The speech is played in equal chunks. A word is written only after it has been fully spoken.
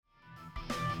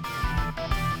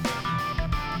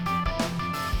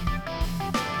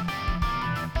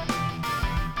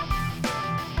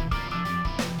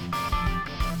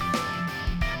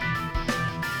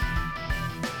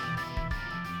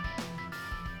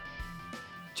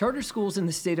Charter schools in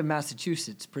the state of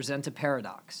Massachusetts present a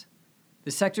paradox. The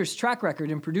sector's track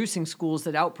record in producing schools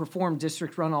that outperform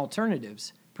district-run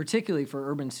alternatives, particularly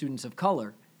for urban students of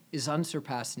color, is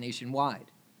unsurpassed nationwide.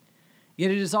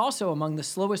 Yet it is also among the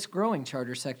slowest growing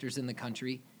charter sectors in the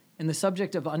country and the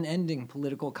subject of unending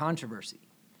political controversy.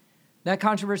 That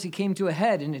controversy came to a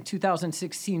head in a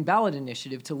 2016 ballot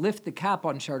initiative to lift the cap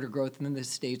on charter growth in the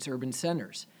state's urban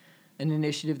centers, an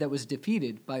initiative that was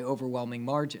defeated by overwhelming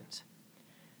margins.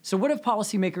 So what have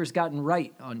policymakers gotten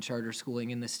right on charter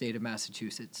schooling in the state of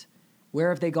Massachusetts? Where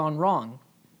have they gone wrong?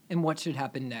 And what should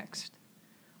happen next?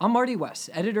 I'm Marty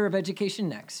West, editor of Education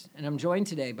Next, and I'm joined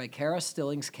today by Kara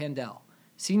Stillings-Kandel,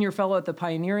 senior fellow at the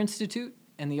Pioneer Institute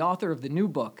and the author of the new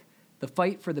book, The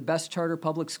Fight for the Best Charter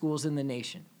Public Schools in the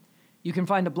Nation. You can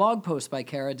find a blog post by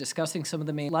Kara discussing some of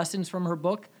the main lessons from her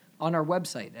book on our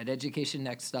website at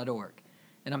educationnext.org.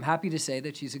 And I'm happy to say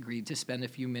that she's agreed to spend a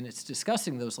few minutes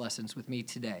discussing those lessons with me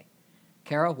today.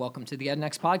 Kara, welcome to the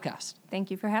EdNext podcast. Thank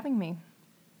you for having me.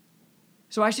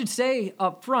 So I should say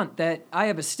up front that I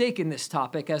have a stake in this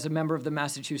topic as a member of the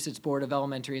Massachusetts Board of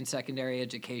Elementary and Secondary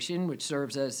Education, which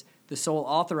serves as the sole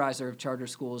authorizer of charter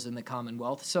schools in the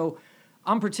Commonwealth. So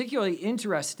I'm particularly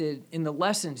interested in the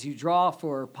lessons you draw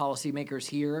for policymakers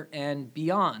here and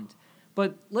beyond.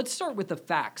 But let's start with the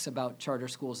facts about charter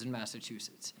schools in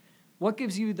Massachusetts. What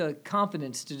gives you the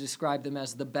confidence to describe them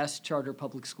as the best charter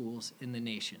public schools in the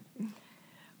nation?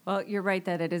 Well, you're right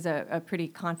that it is a pretty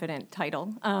confident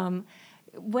title.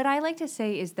 What I like to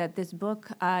say is that this book,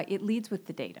 it leads with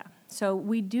the data. So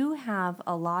we do have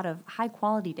a lot of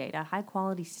high-quality data,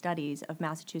 high-quality studies of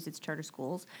Massachusetts charter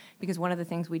schools, because one of the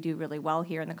things we do really well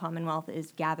here in the Commonwealth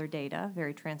is gather data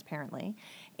very transparently.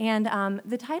 And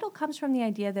the title comes from the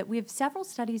idea that we have several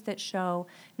studies that show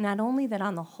not only that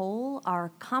on the whole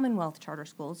our Commonwealth charter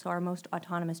schools, so our most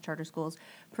autonomous charter schools,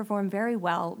 perform very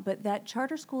well, but that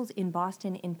charter schools in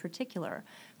Boston in particular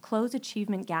close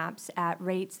achievement gaps at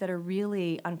rates that are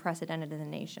really unprecedented in the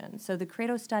nation. So the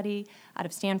Credo study out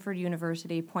of Stanford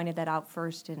University pointed that out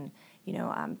first in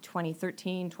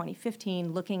 2013,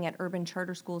 2015, looking at urban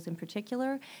charter schools in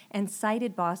particular, and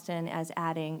cited Boston as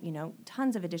adding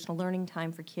tons of additional learning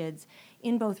time for kids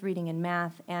in both reading and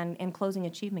math and closing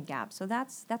achievement gaps. So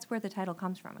that's where the title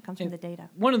comes from. It comes from the data.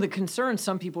 One of the concerns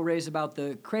some people raise about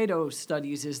the Credo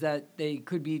studies is that they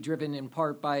could be driven in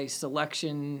part by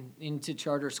selection into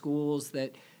charter schools,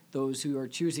 that those who are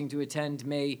choosing to attend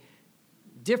may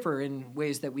differ in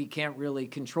ways that we can't really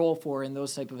control for in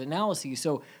those type of analyses.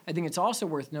 So I think it's also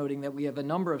worth noting that we have a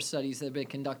number of studies that have been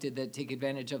conducted that take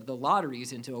advantage of the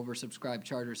lotteries into oversubscribed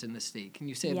charters in the state. Can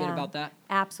you say a bit about that?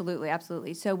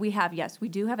 Absolutely. So we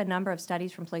do have a number of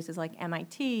studies from places like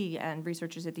MIT and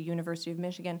researchers at the University of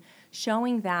Michigan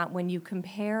showing that when you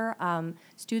compare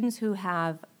students who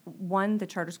have won the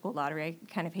charter school lottery,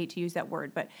 I kind of hate to use that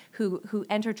word, but who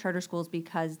entered charter schools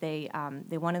because they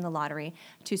won in the lottery,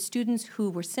 to students who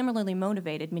were similarly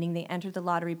motivated, meaning they entered the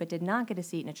lottery but did not get a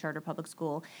seat in a charter public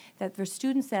school, that for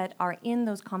students that are in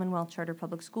those Commonwealth charter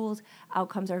public schools,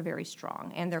 outcomes are very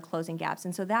strong and they're closing gaps.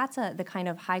 And so that's the kind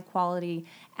of high quality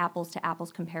apples to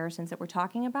apples comparisons that we're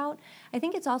talking about. I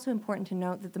think it's also important to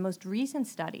note that the most recent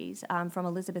studies from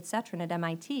Elizabeth Cetrin at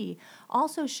MIT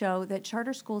also show that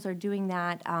charter schools are doing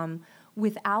that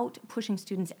without pushing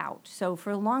students out. So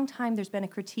for a long time, there's been a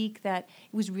critique that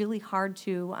it was really hard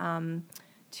to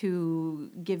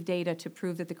give data to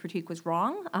prove that the critique was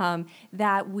wrong,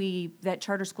 that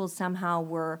charter schools somehow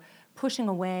were pushing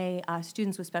away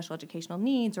students with special educational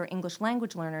needs or English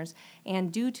language learners.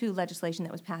 And due to legislation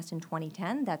that was passed in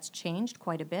 2010, that's changed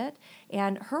quite a bit.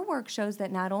 And her work shows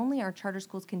that not only are charter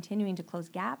schools continuing to close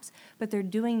gaps, but they're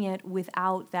doing it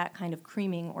without that kind of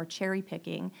creaming or cherry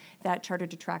picking that charter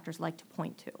detractors like to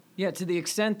point to. Yeah, to the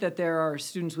extent that there are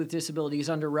students with disabilities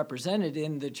underrepresented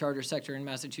in the charter sector in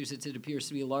Massachusetts, it appears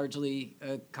to be largely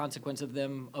a consequence of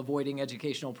them avoiding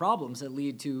educational problems that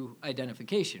lead to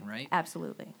identification, right?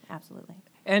 Absolutely.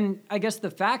 And I guess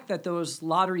the fact that those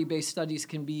lottery-based studies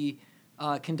can be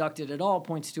conducted at all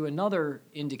points to another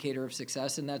indicator of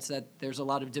success, and that's that there's a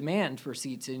lot of demand for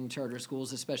seats in charter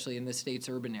schools, especially in the state's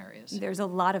urban areas. There's a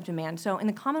lot of demand. So in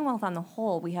the Commonwealth on the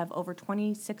whole, we have over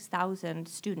 26,000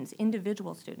 students,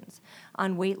 individual students,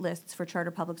 on wait lists for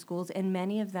charter public schools, and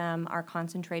many of them are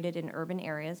concentrated in urban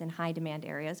areas, in high-demand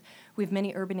areas. We have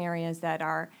many urban areas that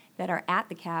are at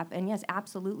the cap, and yes,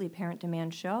 absolutely, parent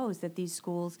demand shows that these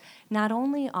schools not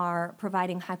only are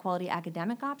providing high-quality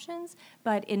academic options,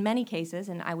 but in many cases,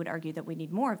 and I would argue that we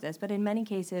need more of this, but in many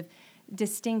cases,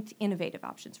 distinct innovative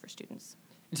options for students.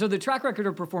 And so the track record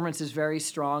of performance is very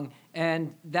strong,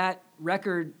 and that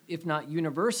record, if not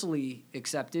universally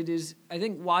accepted, is, I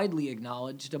think, widely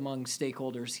acknowledged among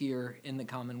stakeholders here in the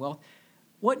Commonwealth.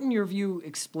 What, in your view,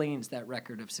 explains that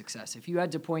record of success? If you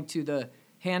had to point to the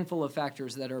handful of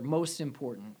factors that are most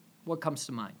important, what comes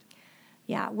to mind?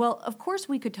 Yeah, well, of course,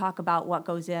 we could talk about what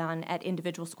goes on at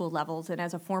individual school levels. And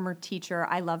as a former teacher,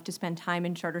 I love to spend time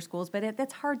in charter schools, but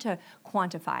that's hard to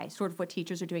quantify, sort of what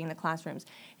teachers are doing in the classrooms.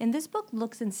 And this book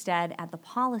looks instead at the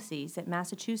policies that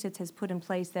Massachusetts has put in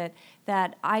place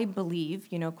that I believe,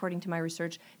 according to my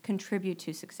research, contribute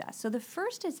to success. So the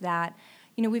first is that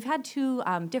we've had two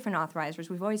different authorizers.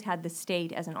 We've always had the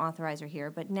state as an authorizer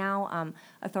here, but now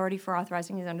authority for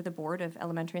authorizing is under the Board of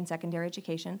Elementary and Secondary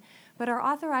Education. But our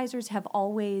authorizers have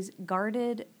always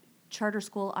guarded charter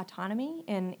school autonomy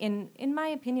in my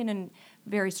opinion, in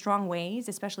very strong ways,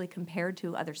 especially compared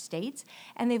to other states.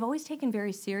 And they've always taken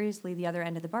very seriously the other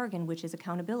end of the bargain, which is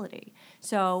accountability.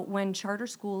 So when charter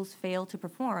schools fail to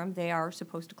perform, they are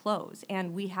supposed to close.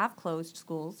 And we have closed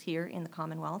schools here in the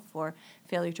Commonwealth for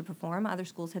failure to perform. Other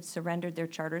schools have surrendered their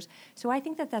charters. So I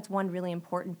think that that's one really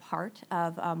important part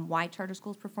of why charter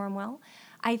schools perform well.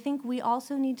 I think we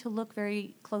also need to look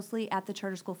very closely at the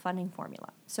charter school funding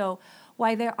formula. So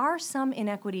while there are some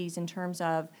inequities in terms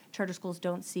of charter schools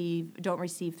don't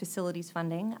receive facilities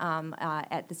funding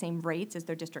at the same rates as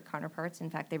their district counterparts. In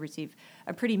fact, they receive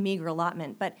a pretty meager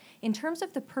allotment. But in terms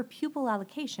of the per pupil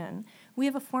allocation, we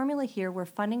have a formula here where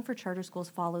funding for charter schools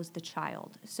follows the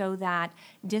child, so that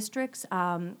districts,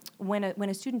 when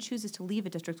a student chooses to leave a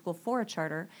district school for a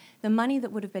charter, the money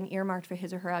that would have been earmarked for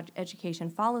his or her education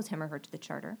follows him or her to the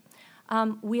charter.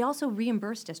 We also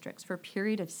reimburse districts for a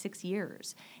period of 6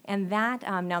 years. And that,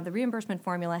 now the reimbursement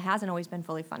formula hasn't always been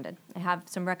fully funded. I have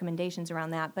some recommendations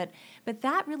around that, but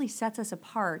that really sets us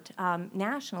apart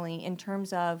nationally in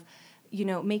terms of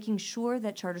making sure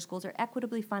that charter schools are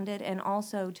equitably funded, and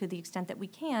also, to the extent that we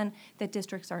can, that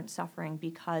districts aren't suffering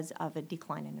because of a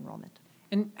decline in enrollment.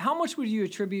 And how much would you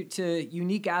attribute to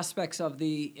unique aspects of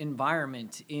the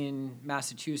environment in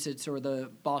Massachusetts or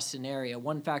the Boston area?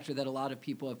 One factor that a lot of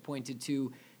people have pointed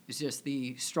to is just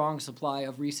the strong supply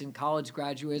of recent college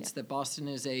graduates, that Boston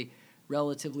is a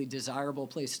relatively desirable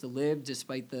place to live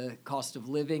despite the cost of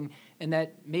living, and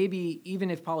that maybe even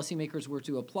if policymakers were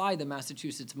to apply the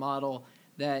Massachusetts model,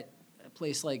 that a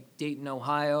place like Dayton,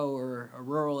 Ohio, or a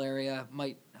rural area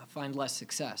might find less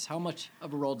success. How much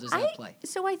of a role does that play?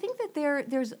 So I think that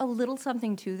there's a little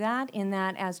something to that, in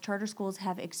that as charter schools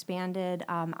have expanded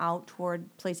out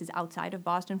toward places outside of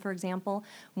Boston, for example,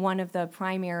 one of the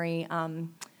primary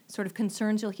sort of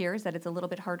concerns you'll hear is that it's a little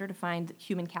bit harder to find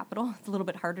human capital. It's a little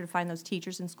bit harder to find those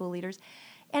teachers and school leaders.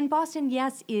 And Boston,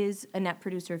 yes, is a net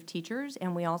producer of teachers,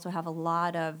 and we also have a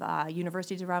lot of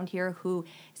universities around here who,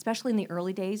 especially in the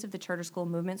early days of the charter school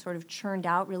movement, sort of churned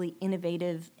out really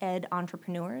innovative ed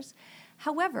entrepreneurs.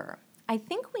 However, I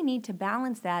think we need to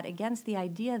balance that against the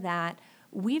idea that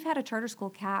we've had a charter school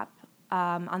cap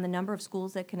on the number of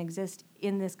schools that can exist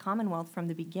in this Commonwealth from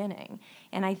the beginning.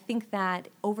 And I think that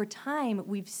over time,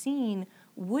 we've seen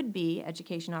would-be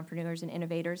education entrepreneurs and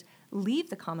innovators leave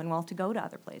the Commonwealth to go to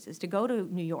other places, to go to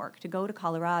New York, to go to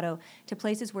Colorado, to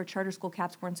places where charter school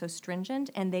caps weren't so stringent,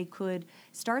 and they could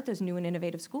start those new and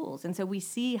innovative schools. And so we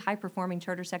see high-performing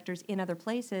charter sectors in other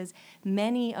places.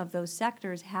 Many of those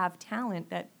sectors have talent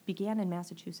that began in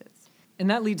Massachusetts. And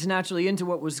that leads naturally into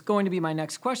what was going to be my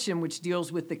next question, which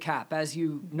deals with the cap. As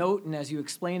you note and as you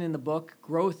explain in the book,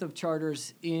 growth of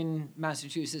charters in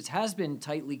Massachusetts has been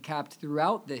tightly capped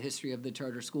throughout the history of the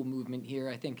charter school movement here.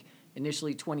 I think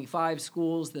initially 25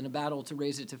 schools, then a battle to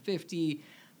raise it to 50.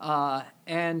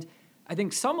 And I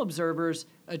think some observers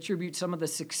attribute some of the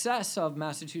success of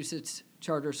Massachusetts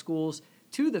charter schools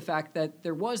to the fact that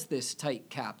there was this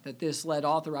tight cap, that this led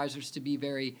authorizers to be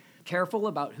very careful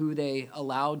about who they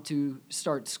allowed to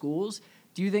start schools.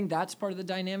 Do you think that's part of the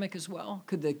dynamic as well?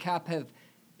 Could the cap have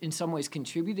in some ways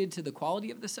contributed to the quality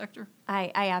of the sector?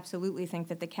 I absolutely think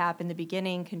that the cap in the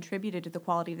beginning contributed to the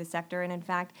quality of the sector. And in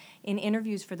fact, in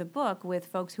interviews for the book with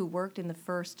folks who worked in the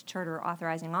first charter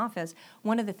authorizing office,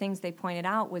 one of the things they pointed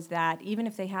out was that even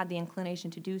if they had the inclination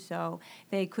to do so,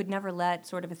 they could never let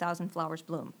sort of 1,000 flowers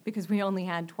bloom, because we only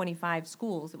had 25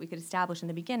 schools that we could establish in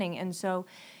the beginning. And so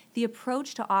the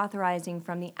approach to authorizing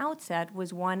from the outset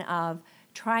was one of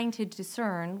trying to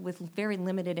discern with very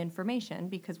limited information,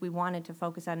 because we wanted to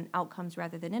focus on outcomes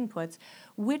rather than inputs,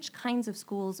 which kinds of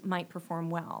schools might perform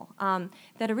well.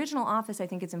 That original office, I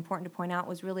think it's important to point out,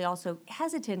 was really also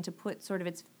hesitant to put sort of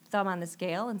its thumb on the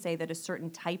scale and say that a certain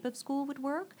type of school would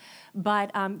work.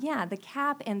 But the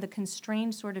cap and the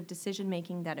constrained sort of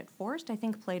decision-making that it forced, I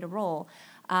think, played a role.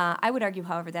 I would argue,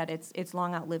 however, that it's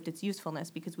long outlived its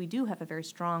usefulness because we do have a very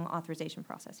strong authorization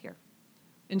process here.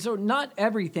 And so not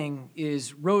everything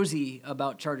is rosy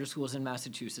about charter schools in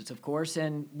Massachusetts, of course,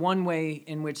 and one way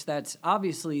in which that's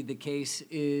obviously the case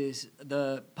is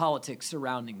the politics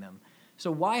surrounding them.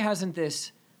 So why hasn't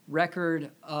this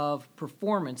record of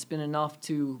performance been enough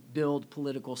to build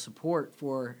political support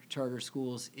for charter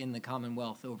schools in the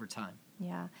Commonwealth over time?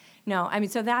 Yeah. No, I mean,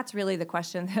 so that's really the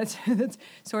question that's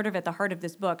sort of at the heart of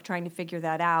this book, trying to figure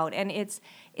that out. And it's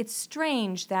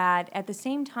strange that at the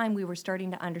same time we were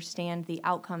starting to understand the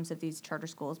outcomes of these charter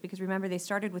schools, because remember, they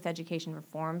started with education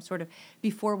reform, sort of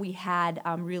before we had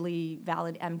really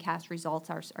valid MCAS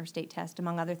results, our state test,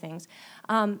 among other things.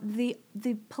 The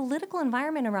political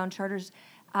environment around charters,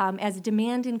 as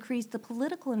demand increased, the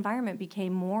political environment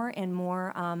became more and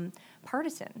more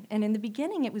partisan. And in the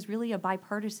beginning, it was really a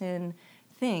bipartisan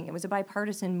thing. It was a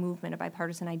bipartisan movement, a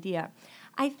bipartisan idea.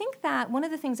 I think that one of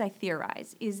the things I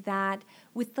theorize is that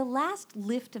with the last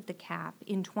lift of the cap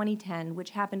in 2010,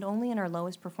 which happened only in our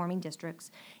lowest performing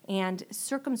districts, and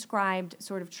circumscribed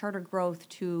sort of charter growth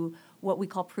to what we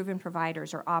call proven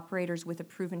providers or operators with a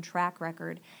proven track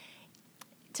record,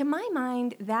 to my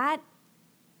mind, that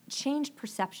changed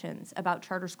perceptions about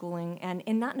charter schooling, and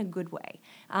not in a good way.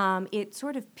 It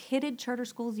sort of pitted charter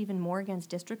schools even more against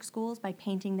district schools by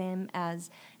painting them as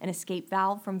an escape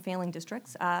valve from failing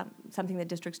districts, something that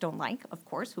districts don't like, of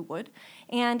course, who would?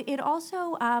 And it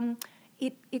also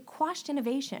it quashed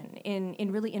innovation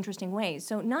in really interesting ways.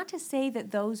 So not to say that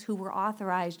those who were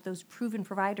authorized, those proven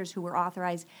providers who were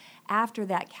authorized after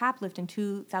that cap lift in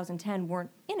 2010 weren't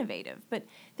innovative, but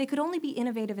they could only be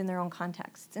innovative in their own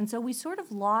contexts. And so we sort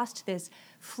of lost this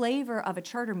flavor of a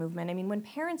charter movement. I mean, when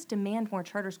parents demand more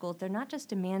charter schools, they're not just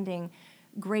demanding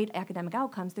great academic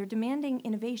outcomes, they're demanding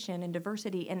innovation and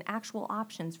diversity and actual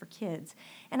options for kids.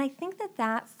 And I think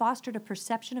that fostered a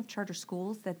perception of charter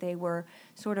schools that they were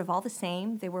sort of all the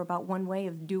same. They were about one way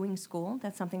of doing school.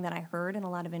 That's something that I heard in a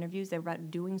lot of interviews. They were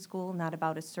about doing school, not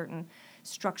about a certain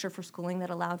structure for schooling that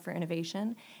allowed for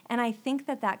innovation. And I think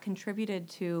that contributed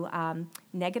to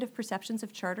negative perceptions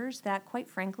of charters that, quite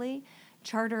frankly,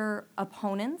 charter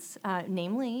opponents,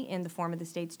 namely in the form of the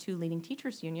state's two leading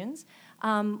teachers' unions,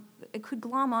 could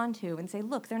glom onto and say,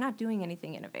 look, they're not doing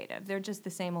anything innovative. They're just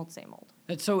the same old, same old.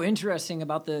 That's so interesting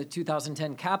about the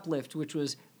 2010 cap lift, which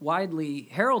was widely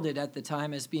heralded at the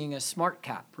time as being a smart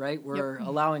cap, right? We're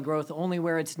allowing growth only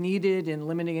where it's needed and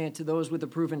limiting it to those with a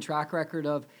proven track record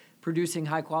of producing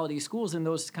high-quality schools in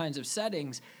those kinds of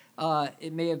settings.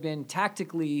 It may have been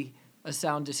tactically a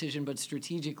sound decision, but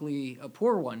strategically a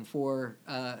poor one for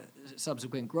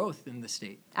subsequent growth in the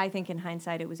state. I think in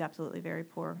hindsight, it was absolutely a very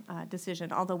poor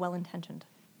decision, although well-intentioned.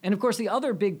 And of course, the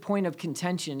other big point of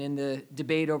contention in the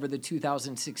debate over the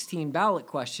 2016 ballot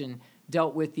question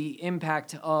dealt with the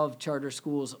impact of charter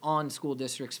schools on school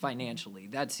districts financially.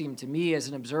 That seemed to me, as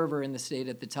an observer in the state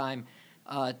at the time,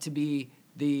 to be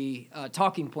the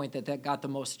talking point that got the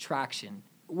most traction.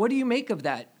 What do you make of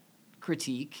that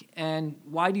critique, and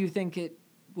why do you think it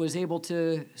was able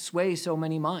to sway so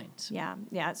many minds?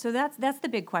 Yeah. So that's the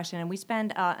big question, and we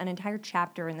spend an entire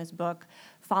chapter in this book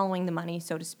following the money,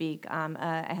 so to speak.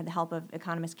 I had the help of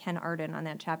economist Ken Arden on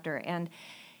that chapter, and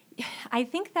I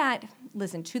think that,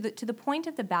 listen, to the point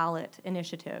of the ballot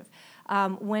initiative,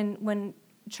 when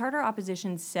charter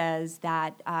opposition says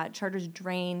that charters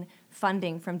drain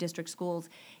funding from district schools,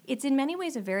 it's in many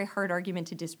ways a very hard argument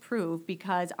to disprove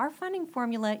because our funding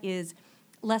formula is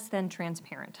less than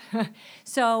transparent.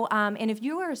 So, and if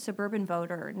you are a suburban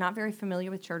voter, not very familiar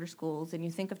with charter schools, and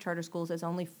you think of charter schools as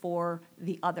only for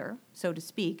the other, so to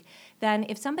speak, then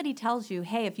if somebody tells you,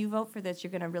 hey, if you vote for this,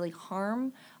 you're going to really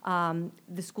harm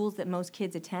the schools that most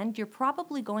kids attend, you're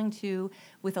probably going to,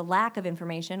 with a lack of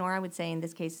information, or I would say in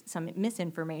this case some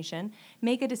misinformation,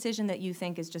 make a decision that you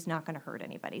think is just not going to hurt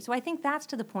anybody. So I think that's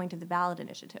to the point of the ballot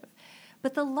initiative.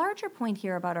 But the larger point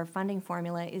here about our funding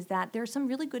formula is that there are some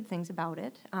really good things about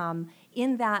it.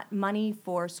 In that money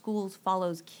for schools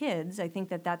follows kids, I think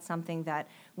that's something that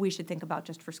we should think about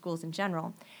just for schools in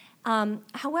general.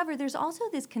 However, there's also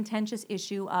this contentious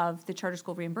issue of the charter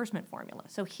school reimbursement formula.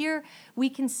 So here we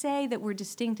can say that we're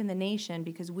distinct in the nation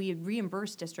because we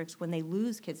reimburse districts when they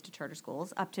lose kids to charter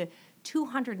schools up to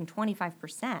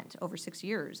 225% over 6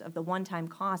 years of the one-time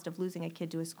cost of losing a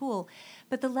kid to a school.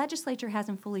 But the legislature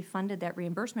hasn't fully funded that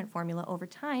reimbursement formula over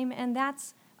time, and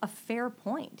that's a fair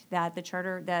point that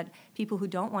that people who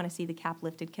don't want to see the cap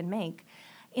lifted can make.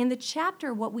 In the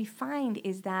chapter, what we find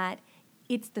is that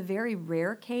It's the very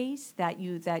rare case that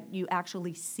you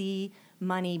actually see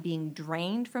money being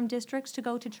drained from districts to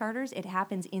go to charters. It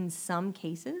happens in some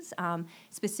cases,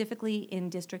 specifically in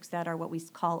districts that are what we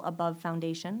call above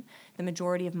foundation, the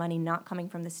majority of money not coming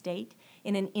from the state.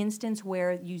 In an instance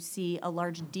where you see a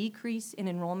large decrease in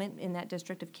enrollment in that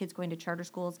district of kids going to charter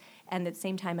schools, and at the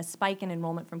same time a spike in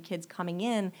enrollment from kids coming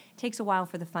in, takes a while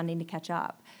for the funding to catch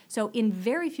up. So in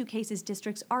very few cases,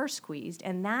 districts are squeezed,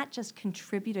 and that just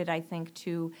contributed, I think,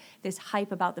 to this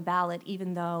hype about the ballot,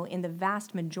 even though in the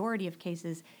vast majority of cases,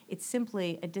 it's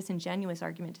simply a disingenuous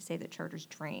argument to say that charters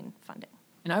drain funding.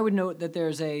 And I would note that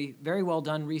there's a very well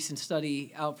done recent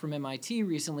study out from MIT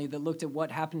recently that looked at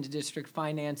what happened to district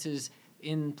finances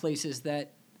in places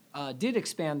that did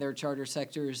expand their charter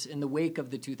sectors in the wake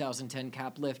of the 2010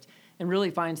 cap lift, and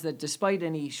really finds that despite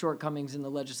any shortcomings in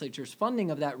the legislature's funding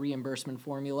of that reimbursement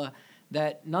formula,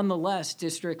 that nonetheless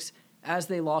districts, as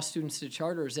they lost students to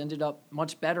charters, ended up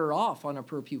much better off on a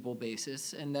per-pupil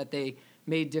basis, and that they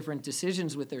made different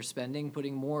decisions with their spending,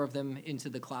 putting more of them into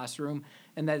the classroom,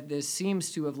 and that this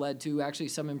seems to have led to actually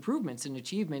some improvements in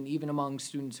achievement, even among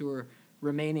students who are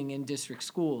remaining in district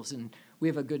schools. And we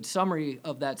have a good summary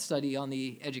of that study on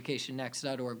the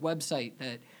educationnext.org website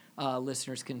that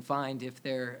listeners can find if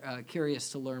they're curious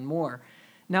to learn more.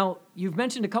 Now, you've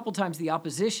mentioned a couple times the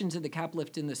opposition to the cap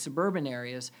lift in the suburban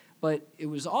areas, but it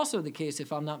was also the case,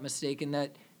 if I'm not mistaken,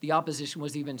 that the opposition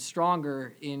was even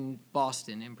stronger in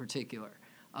Boston in particular.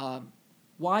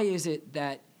 Why is it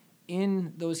that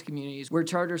in those communities where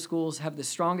charter schools have the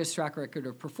strongest track record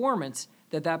of performance,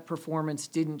 that performance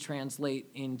didn't translate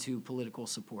into political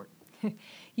support?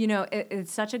 You know,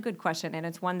 it's such a good question, and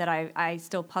it's one that I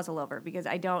still puzzle over, because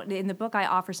I don't. In the book, I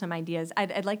offer some ideas.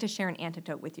 I'd like to share an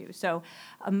anecdote with you. So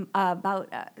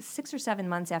about 6 or 7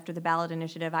 months after the ballot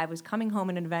initiative, I was coming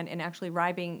home at an event and actually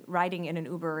riding in an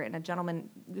Uber, and a gentleman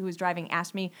who was driving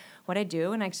asked me what I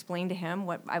do, and I explained to him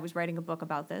what I was writing a book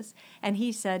about this. And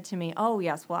he said to me, "Oh,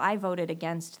 yes, well, I voted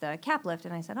against the cap lift."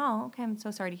 And I said, "Oh, okay, I'm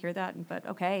so sorry to hear that, but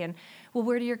okay. And, well,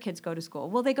 where do your kids go to school?"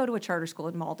 "Well, they go to a charter school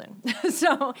in Malden."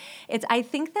 So I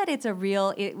think that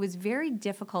it was very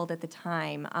difficult at the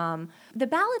time. The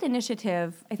ballot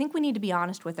initiative, I think we need to be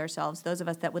honest with ourselves, those of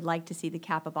us that would like to see the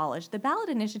cap abolished. The ballot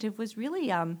initiative was really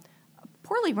a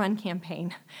poorly run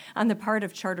campaign on the part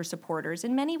of charter supporters,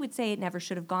 and many would say it never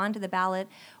should have gone to the ballot.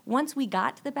 Once we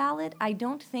got to the ballot, I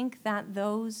don't think that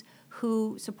those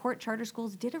who support charter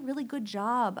schools did a really good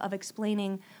job of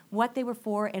explaining what they were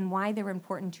for and why they were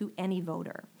important to any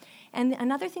voter. And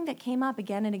another thing that came up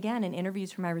again and again in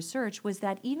interviews for my research was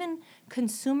that even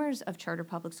consumers of charter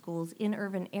public schools in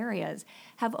urban areas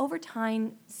have over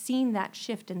time seen that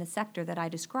shift in the sector that I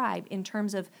described in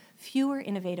terms of fewer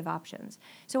innovative options.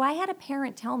 So I had a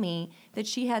parent tell me that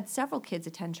she had several kids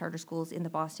attend charter schools in the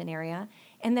Boston area,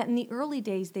 and that in the early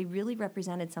days they really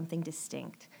represented something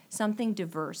distinct, something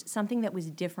diverse, something that was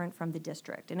different from the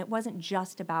district. And it wasn't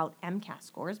just about MCAS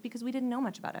scores, because we didn't know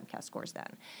much about MCAS scores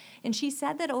then. And she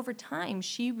said that over time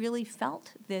she really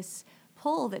felt this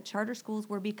pull that charter schools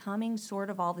were becoming sort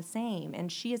of all the same,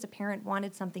 and she as a parent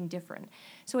wanted something different.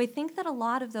 So I think that a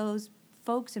lot of those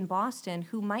folks in Boston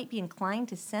who might be inclined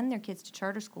to send their kids to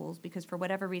charter schools because for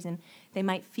whatever reason they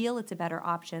might feel it's a better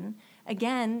option,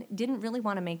 again, didn't really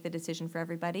want to make the decision for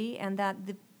everybody, and that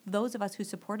those of us who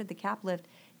supported the cap lift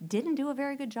didn't do a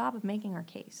very good job of making our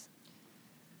case.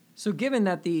 So given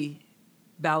that the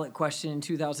ballot question in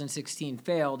 2016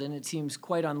 failed, and it seems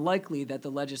quite unlikely that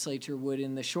the legislature would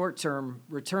in the short term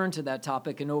return to that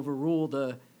topic and overrule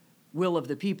the will of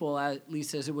the people, at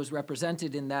least as it was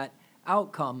represented in that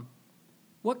outcome,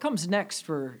 what comes next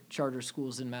for charter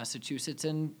schools in Massachusetts,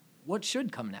 and what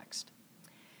should come next?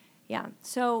 Yeah,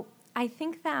 so I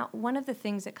think that one of the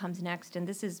things that comes next, and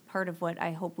this is part of what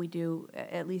I hope we do,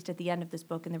 at least at the end of this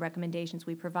book and the recommendations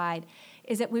we provide,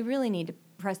 is that we really need to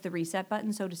press the reset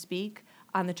button, so to speak,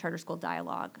 on the charter school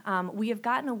dialogue. We have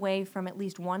gotten away from at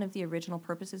least one of the original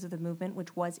purposes of the movement,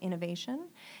 which was innovation.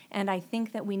 And I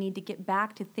think that we need to get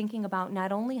back to thinking about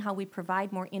not only how we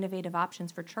provide more innovative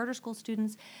options for charter school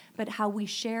students, but how we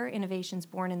share innovations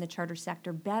born in the charter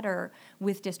sector better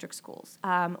with district schools.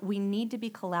 We need to be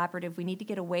collaborative. We need to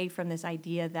get away from this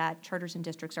idea that charters and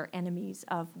districts are enemies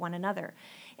of one another.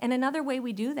 And another way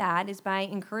we do that is by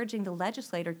encouraging the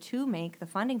legislator to make the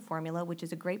funding formula, which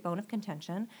is a great bone of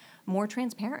contention, more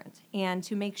transparent, and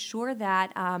to make sure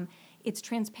that it's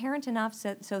transparent enough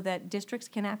so that districts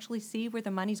can actually see where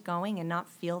the money's going and not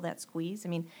feel that squeeze. I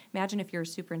mean, imagine if you're a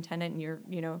superintendent and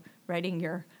you're writing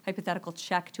your hypothetical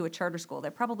check to a charter school.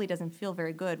 That probably doesn't feel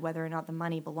very good whether or not the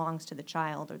money belongs to the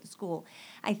child or the school.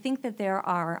 I think that there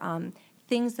are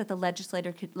things that the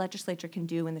legislature can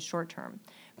do in the short term.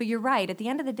 But you're right, at the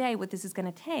end of the day, what this is going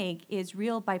to take is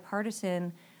real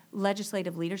bipartisan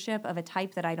legislative leadership of a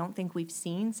type that I don't think we've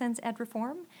seen since ed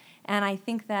reform. And I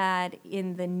think that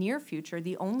in the near future,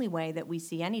 the only way that we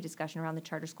see any discussion around the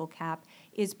charter school cap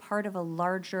is part of a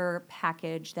larger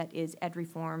package that is ed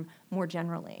reform more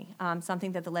generally,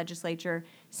 something that the legislature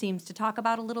seems to talk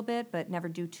about a little bit but never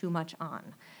do too much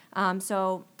on.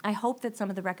 So I hope that some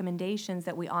of the recommendations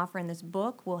that we offer in this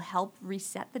book will help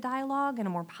reset the dialogue in a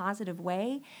more positive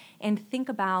way and think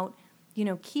about,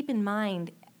 keep in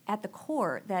mind at the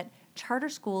core that charter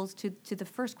schools, to the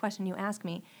first question you asked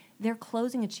me, they're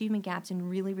closing achievement gaps in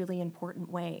really, really important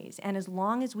ways. And as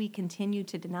long as we continue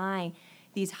to deny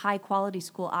these high-quality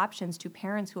school options to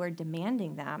parents who are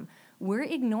demanding them, we're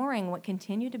ignoring what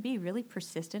continue to be really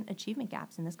persistent achievement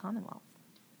gaps in this Commonwealth.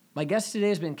 My guest today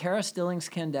has been Kara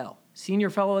Stillings-Kandel, Senior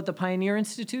Fellow at the Pioneer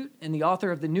Institute and the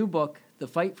author of the new book, The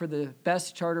Fight for the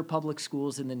Best Charter Public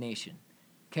Schools in the Nation.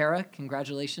 Kara,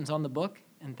 congratulations on the book,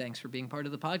 and thanks for being part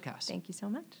of the podcast. Thank you so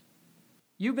much.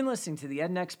 You've been listening to the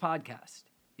EdNext podcast.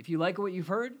 If you like what you've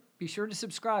heard, be sure to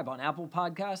subscribe on Apple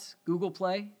Podcasts, Google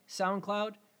Play,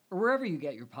 SoundCloud, or wherever you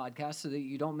get your podcasts so that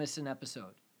you don't miss an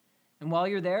episode. And while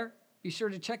you're there, be sure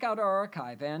to check out our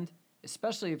archive and,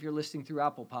 especially if you're listening through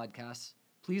Apple Podcasts,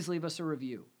 please leave us a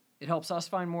review. It helps us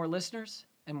find more listeners,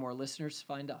 and more listeners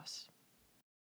find us.